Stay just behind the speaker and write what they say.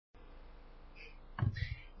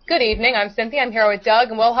Good evening. I'm Cynthia. I'm here with Doug,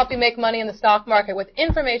 and we'll help you make money in the stock market with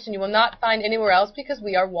information you will not find anywhere else because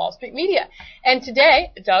we are Wall Street Media. And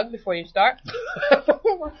today, Doug, before you start,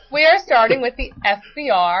 we are starting with the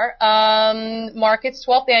FBR Markets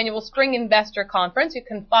 12th Annual Spring Investor Conference. You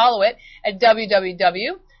can follow it at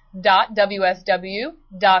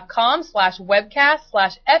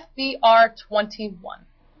www.wsw.com/webcast/FBR21.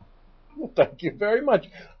 Well, thank you very much.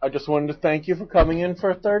 I just wanted to thank you for coming in for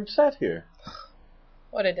a third set here.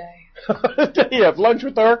 What a day. You have lunch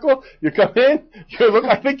with Urkel, you come in, you look,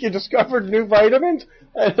 I think you discovered new vitamins,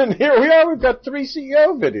 and here we are, we've got 3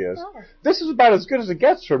 CEO videos. Oh. This is about as good as it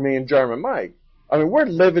gets for me and German Mike. I mean, we're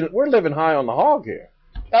living high on the hog here.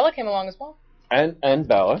 Bella came along as well. And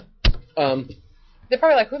Bella. They're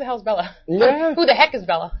probably like, who the hell's Bella? Yeah. Who the heck is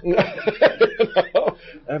Bella? No,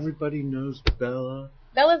 everybody knows Bella.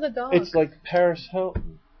 Bella's a dog. It's like Paris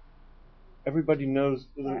Hilton. Everybody knows.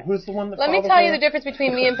 Who's the one that... Let me tell you the difference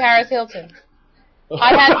between me and Paris Hilton.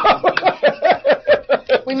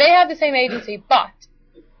 We may have the same agency, but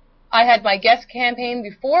I had my guest campaign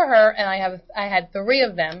before her, and I had 3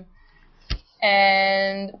 of them.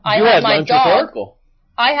 And I had my dog.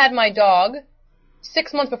 I had my dog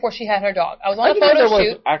 6 months before she had her dog. I was on a photo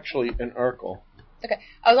shoot. Was actually an Urkel. Okay.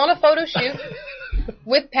 I was on a photo shoot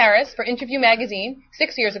with Paris for Interview Magazine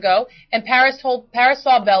 6 years ago, and Paris saw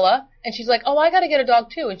Bella, and she's like, oh, I got to get a dog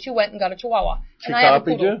too, and she went and got a Chihuahua. She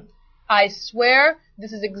copied you? I swear,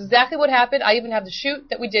 this is exactly what happened. I even have the shoot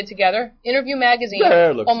that we did together, Interview Magazine,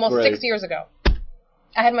 almost great. 6 years ago.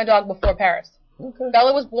 I had my dog before Paris. Okay.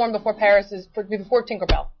 Bella was born before before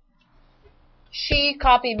Tinkerbell. She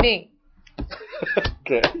copied me.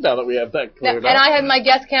 Okay, now that we have that cleared up. And I had my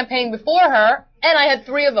guest campaign before her, and I had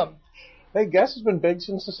 3 of them. Hey, Guess has been big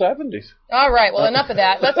since the 70s. All right, well, enough of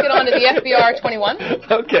that. Let's get on to the FBR 21.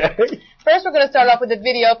 Okay. First, we're going to start off with a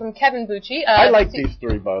video from Kevin Bucci. I like these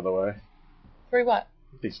 3, by the way. 3 what?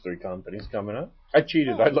 These 3 companies coming up. I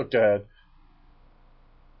cheated. I looked ahead.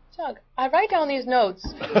 Doug, I write down these notes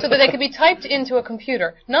so that they can be typed into a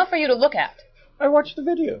computer, not for you to look at. I watch the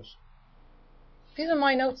videos. These are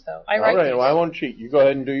my notes, though. All right, well, I won't cheat. You go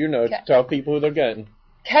ahead and do your notes. Okay. Tell people who they're getting.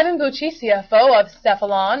 Kevin Bucci, CFO of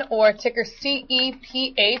Cephalon, or ticker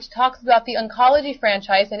CEPH, talks about the oncology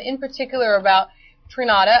franchise, and in particular about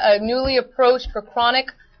Trinata, a newly approached for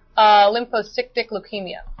chronic lymphocytic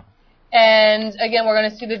leukemia. And again, we're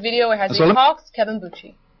going to see the video where he talks. Kevin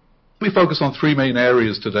Bucci. Let me focus on 3 main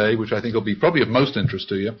areas today, which I think will be probably of most interest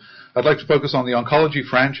to you. I'd like to focus on the oncology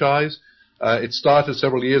franchise. It started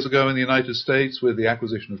several years ago in the United States with the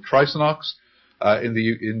acquisition of Trisonox.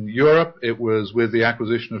 In Europe, it was with the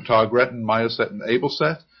acquisition of Targretin, Myoset, and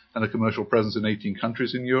Abelset, and a commercial presence in 18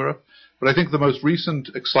 countries in Europe. But I think the most recent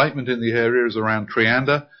excitement in the area is around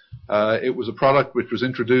Treanda. It was a product which was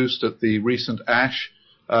introduced at the recent ASH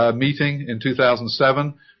meeting in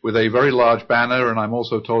 2007 with a very large banner, and I'm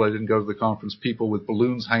also told, I didn't go to the conference, people with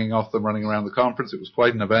balloons hanging off them running around the conference. It was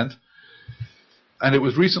quite an event. And it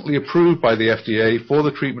was recently approved by the FDA for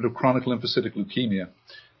the treatment of chronic lymphocytic leukemia.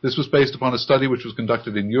 This was based upon a study which was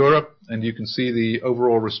conducted in Europe, and you can see the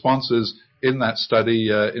overall responses in that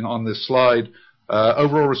study on this slide.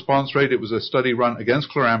 Overall response rate, it was a study run against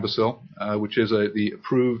chlorambucil, which is the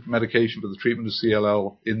approved medication for the treatment of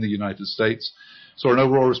CLL in the United States. So an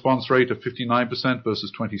overall response rate of 59%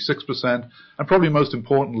 versus 26%, and probably most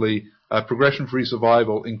importantly, progression-free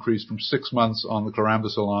survival increased from 6 months on the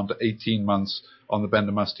chlorambucil arm to 18 months on the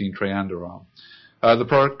bendamustine Treanda arm. The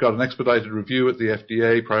product got an expedited review at the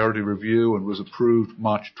FDA, priority review, and was approved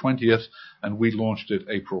March 20th, and we launched it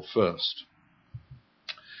April 1st.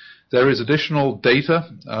 There is additional data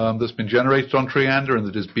that's been generated on Treanda and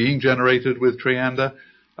that is being generated with Treanda.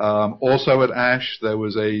 Also at ASH, there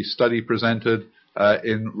was a study presented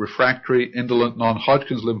in refractory indolent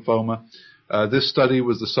non-Hodgkin's lymphoma. This study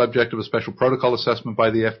was the subject of a special protocol assessment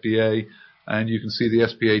by the FDA, and you can see the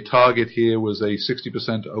SPA target here was a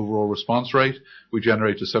 60% overall response rate. We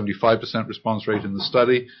generated a 75% response rate in the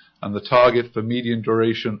study, and the target for median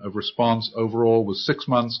duration of response overall was 6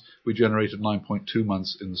 months. We generated 9.2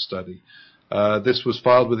 months in the study. This was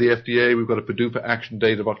filed with the FDA. We've got a PDUFA action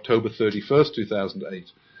date of October 31st,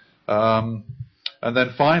 2008. And then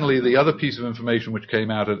finally, the other piece of information which came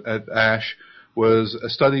out at ASH was a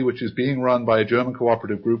study which is being run by a German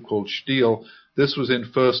cooperative group called STIEL. This was in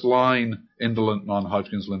first-line indolent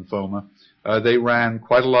non-Hodgkin's lymphoma. They ran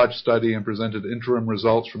quite a large study and presented interim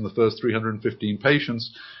results from the first 315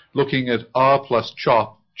 patients looking at R plus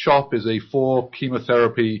CHOP. CHOP is a 4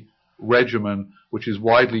 chemotherapy regimen which is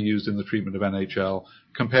widely used in the treatment of NHL,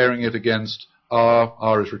 comparing it against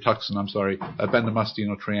R is Rituxan, bendamustine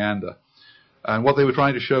or Treanda. And what they were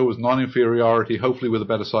trying to show was non-inferiority, hopefully with a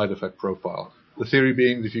better side effect profile. The theory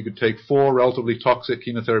being that if you could take 4 relatively toxic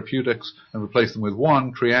chemotherapeutics and replace them with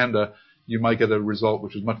 1, Treanda, you might get a result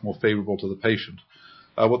which is much more favorable to the patient.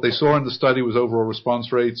 What they saw in the study was overall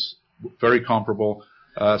response rates, very comparable.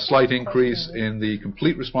 Slight increase in the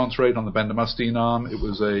complete response rate on the bendamustine arm. It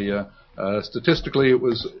was statistically it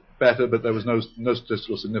was better, but there was no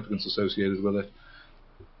statistical significance associated with it.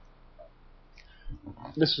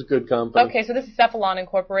 This is good company. Okay, so this is Cephalon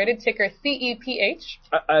Incorporated, ticker CEPH.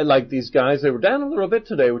 I like these guys. They were down a little bit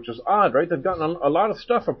today, which was odd, right? They've gotten a lot of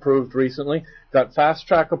stuff approved recently. Got fast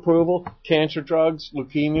track approval, cancer drugs,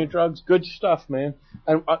 leukemia drugs. Good stuff, man.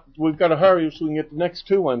 And we've got to hurry so we can get the next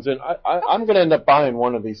 2 ones in. I'm going to end up buying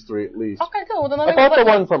one of these 3 at least. Okay, cool. Well, then I bought the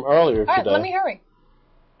one from earlier today. All right, let me hurry.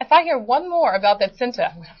 If I hear one more about that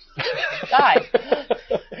Cinta, I'm going to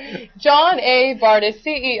die. John A. Bardis,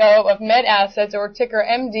 CEO of Med Assets, or ticker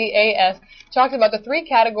MDAS, talked about the 3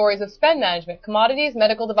 categories of spend management: commodities,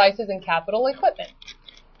 medical devices, and capital equipment.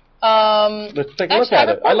 Let's take a look at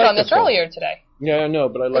it. I like on this earlier today. Yeah, I know,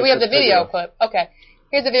 but I like we have the video clip. Okay.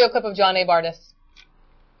 Here's a video clip of John A. Bardis.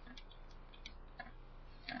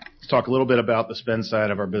 Let's talk a little bit about the spend side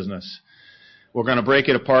of our business. We're going to break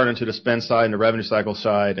it apart into the spend side and the revenue cycle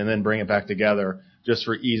side and then bring it back together just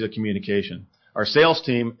for ease of communication. Our sales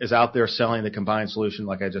team is out there selling the combined solution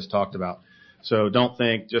like I just talked about. So don't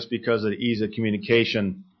think just because of the ease of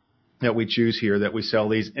communication that we choose here that we sell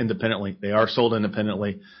these independently. They are sold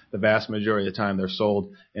independently. The vast majority of the time they're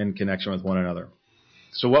sold in connection with one another.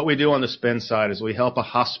 So what we do on the spend side is we help a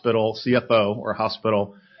hospital, CFO or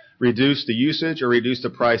hospital, reduce the usage or reduce the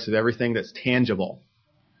price of everything that's tangible.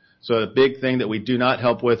 So the big thing that we do not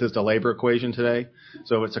help with is the labor equation today.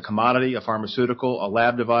 So if it's a commodity, a pharmaceutical, a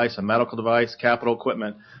lab device, a medical device, capital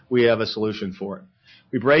equipment, we have a solution for it.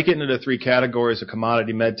 We break it into the 3 categories of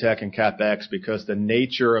commodity, medtech, and CapEx because the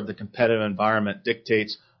nature of the competitive environment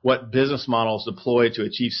dictates what business model is deployed to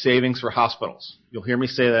achieve savings for hospitals. You'll hear me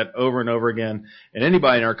say that over and over again, and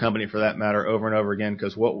anybody in our company for that matter over and over again,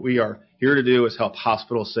 because what we are here to do is help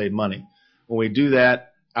hospitals save money. When we do that,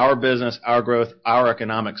 our business, our growth, our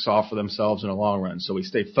economics solve for themselves in the long run. So we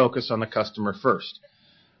stay focused on the customer first.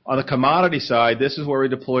 On the commodity side, this is where we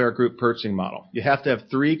deploy our group purchasing model. You have to have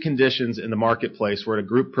 3 conditions in the marketplace where the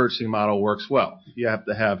group purchasing model works well. You have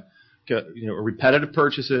to have repetitive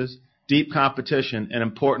purchases, deep competition, and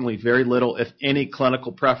importantly, very little, if any,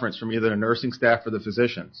 clinical preference from either the nursing staff or the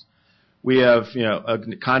physicians. We have a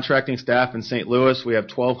contracting staff in St. Louis. We have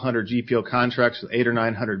 1,200 GPO contracts with 800 or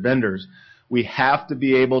 900 vendors. We have to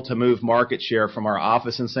be able to move market share from our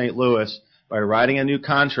office in St. Louis by writing a new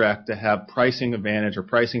contract to have pricing advantage or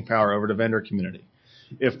pricing power over the vendor community.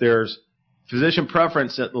 If there's physician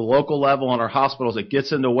preference at the local level in our hospitals that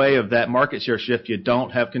gets in the way of that market share shift, you don't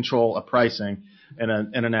have control of pricing in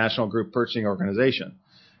a national group purchasing organization.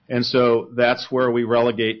 And so that's where we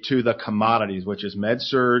relegate to the commodities, which is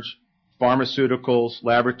med-surg, pharmaceuticals,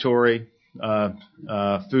 laboratory,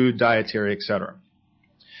 food, dietary, et cetera.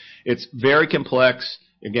 It's very complex.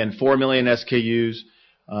 Again, 4 million SKUs.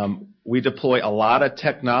 We deploy a lot of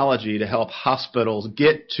technology to help hospitals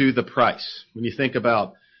get to the price. When you think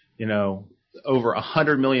about, over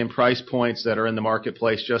 100 million price points that are in the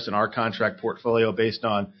marketplace just in our contract portfolio based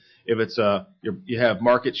on if it's you have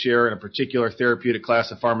market share in a particular therapeutic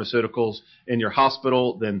class of pharmaceuticals in your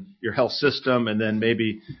hospital, then your health system, and then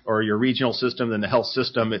maybe, or your regional system, then the health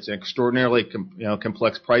system. It's an extraordinarily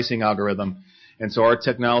complex pricing algorithm. And so our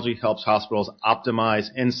technology helps hospitals optimize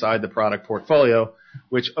inside the product portfolio,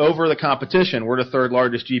 which over the competition, we're the 3rd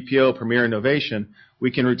largest GPO, Premier Innovation, we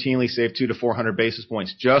can routinely save 200 to 400 basis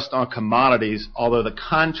points just on commodities, although the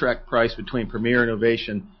contract price between Premier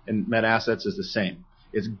Innovation and Med Assets is the same.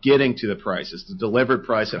 It's getting to the price. It's the delivered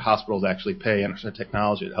price that hospitals actually pay, and it's the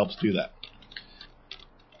technology that helps do that.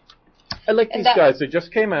 I like these guys. They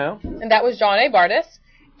just came out. And that was John A. Bardis.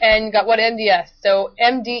 And got what MDS? So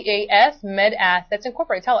MDAS, Med Assets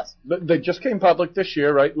Incorporated. Tell us. They just came public this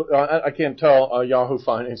year, right? I can't tell. Yahoo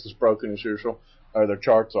Finance is broken as usual, or their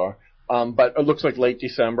charts are. But it looks like late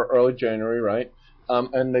December, early January, right?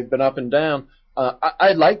 And they've been up and down.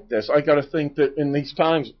 I like this. I got to think that in these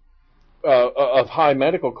times of high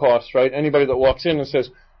medical costs, right? Anybody that walks in and says,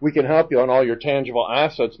 we can help you on all your tangible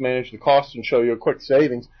assets, manage the costs, and show you a quick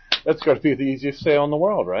savings, that's got to be the easiest sale in the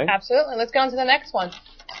world, right? Absolutely. Let's go on to the next one.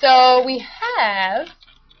 So we have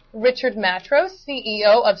Richard Matros,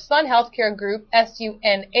 CEO of Sun Healthcare Group,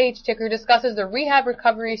 SUNH, ticker, discusses the Rehab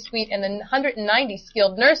Recovery Suite and the 190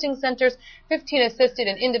 skilled nursing centers, 15 assisted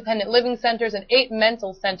and independent living centers, and 8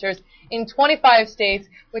 mental centers in 25 states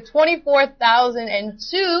with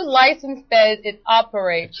 24,002 licensed beds it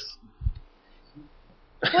operates.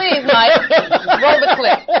 Please, Mike, roll the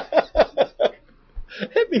clip.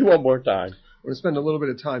 Hit me one more time. We're going to spend a little bit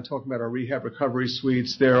of time talking about our rehab recovery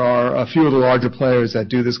suites. There are a few of the larger players that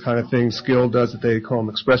do this kind of thing. Skill does it. They call them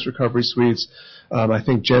express recovery suites. I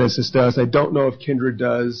think Genesis does. I don't know if Kindred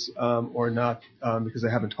does or not because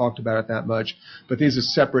I haven't talked about it that much. But these are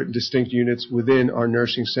separate and distinct units within our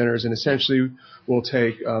nursing centers. And essentially, we'll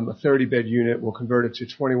take a 30-bed unit. We'll convert it to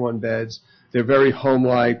 21 beds. They're very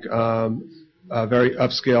home-like, very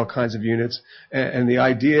upscale kinds of units. And the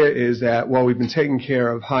idea is that while we've been taking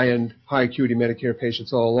care of high-end, high-acuity Medicare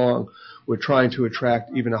patients all along, we're trying to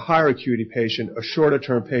attract even a higher acuity patient, a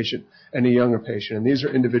shorter-term patient, and a younger patient. And these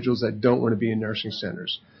are individuals that don't want to be in nursing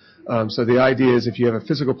centers. So the idea is if you have a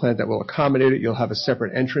physical plant that will accommodate it, you'll have a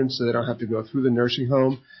separate entrance so they don't have to go through the nursing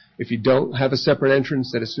home. If you don't have a separate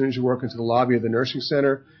entrance, that as soon as you walk into the lobby of the nursing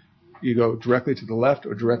center, you go directly to the left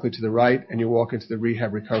or directly to the right, and you walk into the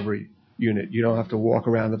rehab recovery unit. You don't have to walk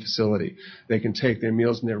around the facility. They can take their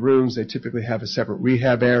meals in their rooms. They typically have a separate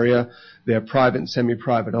rehab area. They're private and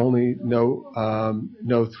semi-private only. No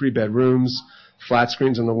 3-bed rooms. Flat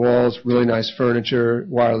screens on the walls. Really nice furniture.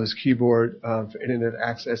 Wireless keyboard for internet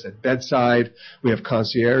access at bedside. We have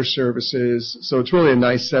concierge services. So it's really a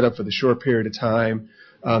nice setup for the short period of time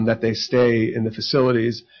that they stay in the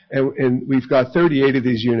facilities. And we've got 38 of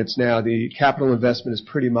these units now. The capital investment is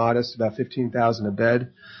pretty modest, about $15,000 a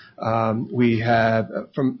bed.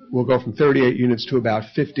 We'll go from 38 units to about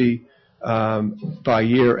 50 by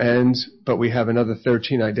year end, but we have another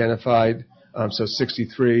 13 identified, so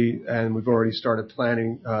 63, and we've already started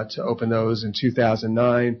planning to open those in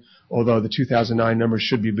 2009. Although the 2009 numbers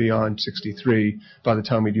should be beyond 63 by the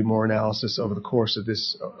time we do more analysis over the course of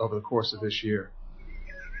this year.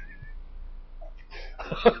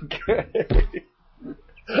 Okay.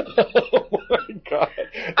 Oh my God!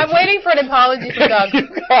 I'm waiting for an apology from Doug. You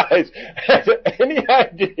guys have any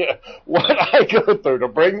idea what I go through to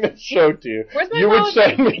bring this show to you? Where's my you apology? would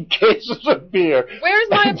send me cases of beer. Where's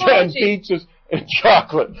my and apology? pizzas and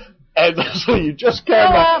chocolate. And so you just came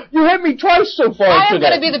out. You hit me twice so far I am today.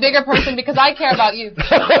 going to be the bigger person because I care about you.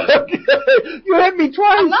 Okay. You hit me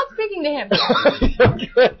twice. I'm not speaking to him.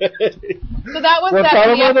 Okay. So that was Well, that. tell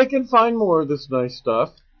them where they can find more of this nice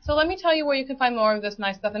stuff. So let me tell you where you can find more of this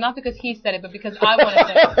nice stuff, and not because he said it, but because I want to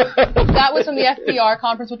say it. That was from the FBR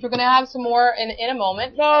conference, which we're going to have some more in a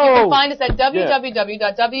moment. No. You can find us at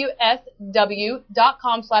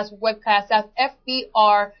www.wsw.com/webcast. That's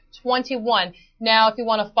FBR21. Now, if you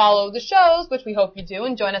want to follow the shows, which we hope you do,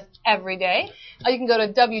 and join us every day, you can go to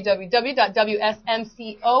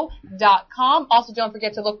www.wsmco.com. Also, don't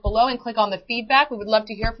forget to look below and click on the feedback. We would love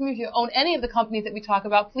to hear from you. If you own any of the companies that we talk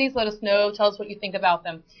about, please let us know. Tell us what you think about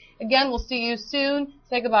them. Again, we'll see you soon.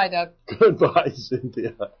 Say goodbye, Doug. Goodbye,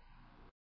 Cynthia.